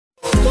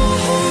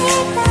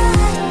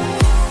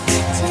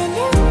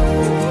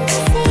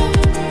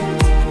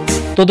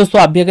तो दोस्तों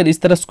आप भी अगर इस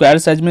तरह स्क्वायर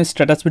साइज में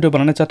स्टेटस वीडियो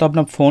बनाना चाहते हो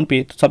अपना फोन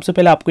पे, तो सबसे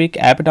पहले आपको एक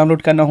ऐप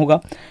डाउनलोड करना होगा।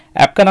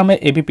 ऐप का नाम है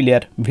एवी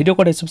प्लेयर। वीडियो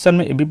को डिस्क्रिप्शन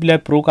में एवी प्लेयर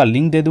प्रो का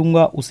लिंक दे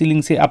दूंगा, उसी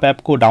लिंक से आप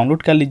ऐप को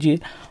डाउनलोड कर लीजिए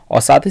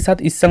और साथ ही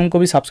साथ इस चैनल को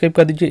भी सब्सक्राइब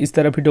कर दीजिए इस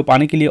तरह वीडियो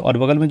पाने के लिए, और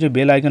बगल में जो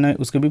बेल आइकन है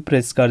उसको भी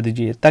प्रेस कर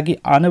दीजिए ताकि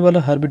आने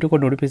वाला हर वीडियो को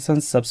नोटिफिकेशन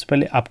सबसे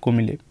पहले आपको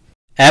मिले।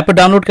 ऐप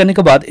डाउनलोड करने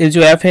के बाद ये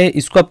जो ऐप है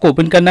इसको आपको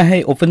ओपन करना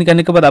है। ओपन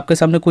करने के बाद आपके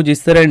सामने कुछ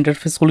इस तरह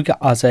इंटरफेस खुल के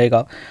आ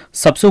जाएगा।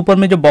 सबसे ऊपर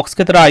में जो बॉक्स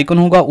की तरह आइकन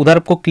होगा उधर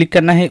आपको क्लिक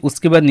करना है।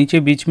 उसके बाद नीचे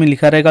बीच में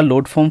लिखा रहेगा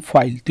लोड फ्रॉम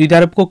फाइल, तो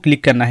इधर आपको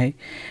क्लिक करना है।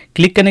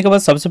 क्लिक करने के बाद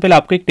सबसे पहले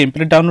आपको एक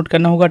टेम्पलेट डाउनलोड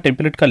करना होगा।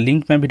 टेम्पलेट का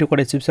लिंक मैं वीडियो को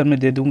डिस्क्रिप्शन में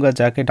दे दूंगा,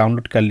 जाके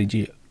डाउनलोड कर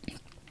लीजिए।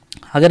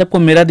 अगर आपको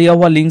मेरा दिया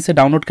हुआ लिंक से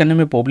डाउनलोड करने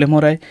में प्रॉब्लम हो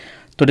रहा है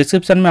तो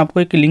डिस्क्रिप्शन में आपको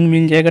एक लिंक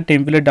मिल जाएगा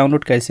टेम्पलेट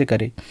डाउनलोड कैसे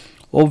करें,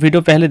 वो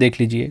वीडियो पहले देख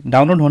लीजिए।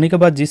 डाउनलोड होने के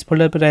बाद जिस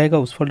फोल्डर पर रहेगा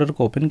उस फोल्डर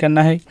को ओपन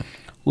करना है।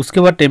 उसके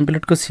बाद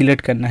टेम्पलेट को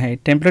सिलेक्ट करना है।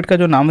 टेम्पलेट का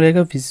जो नाम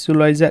रहेगा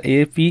विजुअलाइजर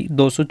AV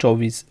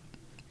 224।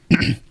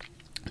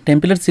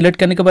 टेम्पलेट सिलेक्ट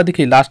करने के बाद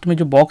देखिए लास्ट में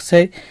जो बॉक्स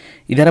है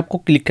इधर आपको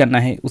क्लिक करना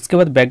है। उसके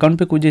बाद बैकग्राउंड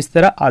पे कुछ इस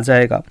तरह आ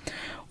जाएगा।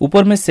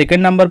 ऊपर में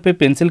सेकंड नंबर पे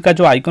पेंसिल का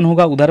जो आइकन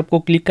होगा उधर आपको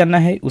क्लिक करना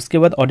है। उसके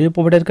बाद ऑडियो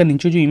प्रोवाइडर का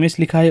नीचे जो इमेज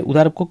लिखा है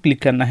उधर आपको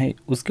क्लिक करना है।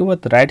 उसके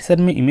बाद राइट साइड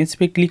में इमेज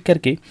पे क्लिक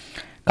करके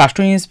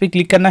कास्टम इमेज पे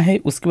क्लिक करना है।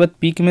 उसके बाद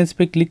पिक इमेज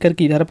पे क्लिक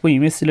करके इधर आपको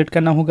इमेज सिलेक्ट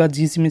करना होगा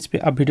जिस इमेज पे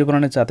आप वीडियो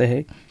बनाना चाहते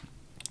हैं।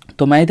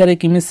 तो मैं इधर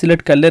एक इमेज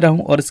सिलेक्ट कर ले रहा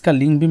हूँ और इसका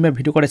लिंक भी मैं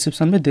वीडियो को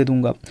डिस्क्रिप्शन में दे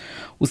दूंगा।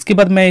 उसके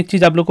बाद मैं एक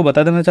चीज़ आप लोग को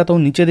बता देना चाहता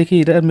हूँ, नीचे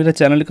देखिए इधर मेरा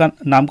चैनल का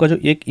नाम का जो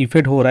एक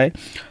इफेक्ट हो रहा है,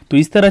 तो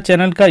इस तरह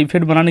चैनल का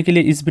इफेक्ट बनाने के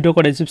लिए इस वीडियो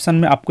को डिस्क्रिप्शन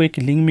में आपको एक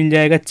लिंक मिल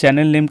जाएगा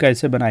चैनल नेम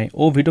कैसे बनाए,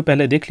 वो वीडियो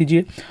पहले देख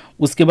लीजिए।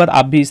 उसके बाद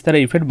आप भी इस तरह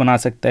इफेक्ट बना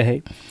सकते हैं।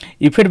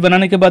 इफेक्ट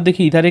बनाने के बाद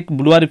देखिए इधर एक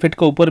ब्लू इफेक्ट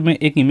के ऊपर में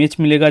एक इमेज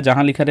मिलेगा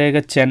जहाँ लिखा रहेगा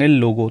चैनल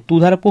लोगो, तो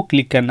उधर आपको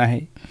क्लिक करना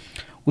है।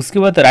 उसके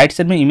बाद राइट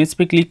साइड में इमेज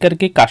पे क्लिक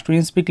करके कास्टम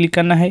इमेज पे क्लिक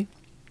करना है।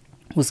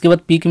 उसके बाद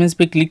पिक इमेज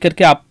पे क्लिक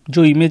करके आप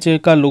जो इमेज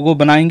का लोगो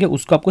बनाएंगे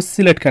उसको आपको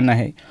सिलेक्ट करना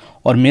है।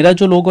 और मेरा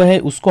जो लोगो है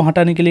उसको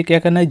हटाने के लिए क्या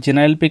करना है,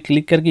 जनरल पे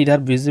क्लिक करके इधर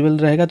विजिबल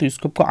रहेगा तो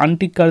इसको आपको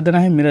अनटिक कर देना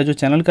है। मेरा जो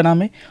चैनल का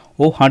नाम है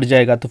वो हट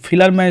जाएगा, तो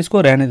फिलहाल मैं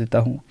इसको रहने देता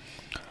हूँ।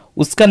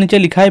 उसका नीचे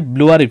लिखा है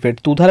ब्लूअर इफेक्ट,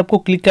 तो उधर आपको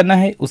क्लिक करना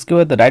है। उसके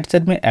बाद राइट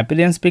साइड में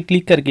अपीयरेंस पे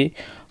क्लिक करके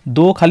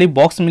दो खाली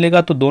बॉक्स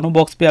मिलेगा, तो दोनों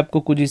बॉक्स पे आपको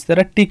कुछ इस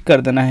तरह टिक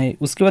कर देना है।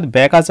 उसके बाद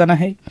बैक आ जाना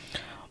है।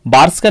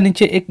 बार्स का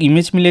नीचे एक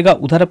इमेज मिलेगा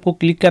उधर आपको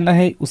क्लिक करना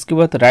है। उसके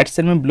बाद राइट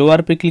साइड में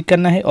ब्लोअर पे क्लिक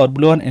करना है और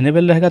ब्लोअर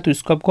इनेबल रहेगा तो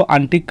इसको आपको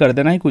अनटिक कर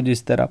देना है कुछ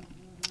इस तरह।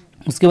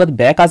 उसके बाद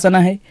बैक आ जाना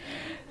है।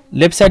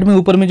 लेफ्ट साइड में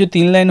ऊपर में जो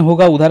 3 लाइन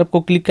होगा उधर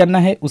आपको क्लिक करना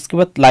है। उसके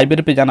बाद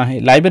लाइब्रेरी पे जाना है।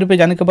 लाइब्रेरी पे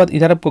जाने के बाद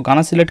इधर आपको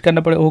गाना सिलेक्ट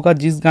करना होगा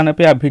जिस गाने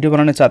पे आप वीडियो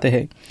बनाना चाहते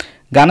हैं।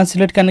 गाना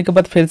सिलेक्ट करने के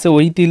बाद फिर से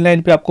वही 3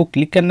 लाइन पे आपको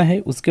क्लिक करना है।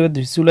 उसके बाद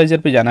विजुअलाइजर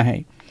पे जाना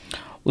है।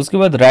 उसके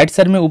बाद राइट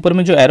साइड में ऊपर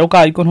में जो एरो का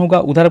आइकन होगा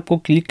उधर आपको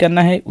क्लिक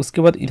करना है।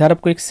 उसके बाद इधर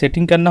आपको एक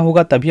सेटिंग करना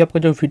होगा, तभी आपका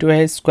जो वीडियो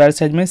है स्क्वायर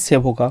साइज में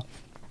सेव होगा।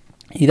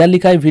 इधर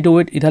लिखा है वीडियो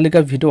वेट, इधर लिखा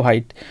है वीडियो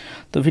हाइट,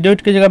 तो वीडियो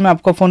वेट की जगह में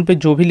आपका फ़ोन पे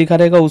जो भी लिखा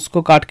रहेगा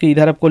उसको काट के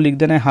इधर आपको लिख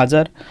देना है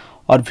 1000,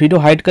 और वीडियो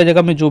हाइट का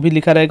जगह में जो भी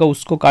लिखा रहेगा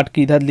उसको काट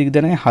के इधर लिख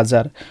देना है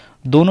 1000।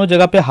 दोनों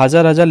जगह पे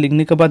 1000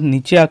 लिखने के बाद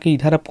नीचे आके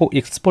इधर आपको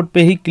एक्सपोर्ट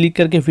पे ही क्लिक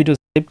करके वीडियो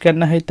सेव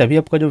करना है, तभी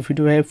आपका जो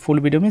वीडियो है फुल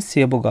वीडियो में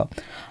सेव होगा।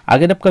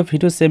 अगर आपका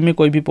वीडियो सेव में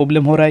कोई भी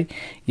प्रॉब्लम हो रहा है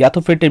या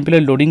तो फिर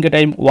टेम्पलेट लोडिंग के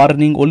टाइम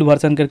वार्निंग ओल्ड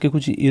वर्जन करके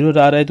कुछ एरर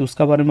आ रहा है, तो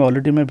उसका बारे में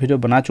ऑलरेडी मैं वीडियो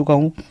बना चुका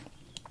हूँ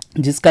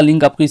जिसका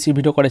लिंक आपको इसी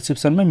वीडियो का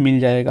डिस्क्रिप्शन में मिल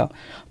जाएगा।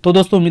 तो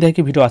दोस्तों उम्मीद है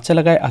कि वीडियो अच्छा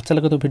लगा है। अच्छा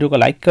लगा तो वीडियो को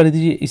लाइक कर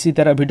दीजिए। इसी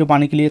तरह वीडियो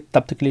पाने के लिए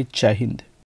तब तक के लिए जय हिंद।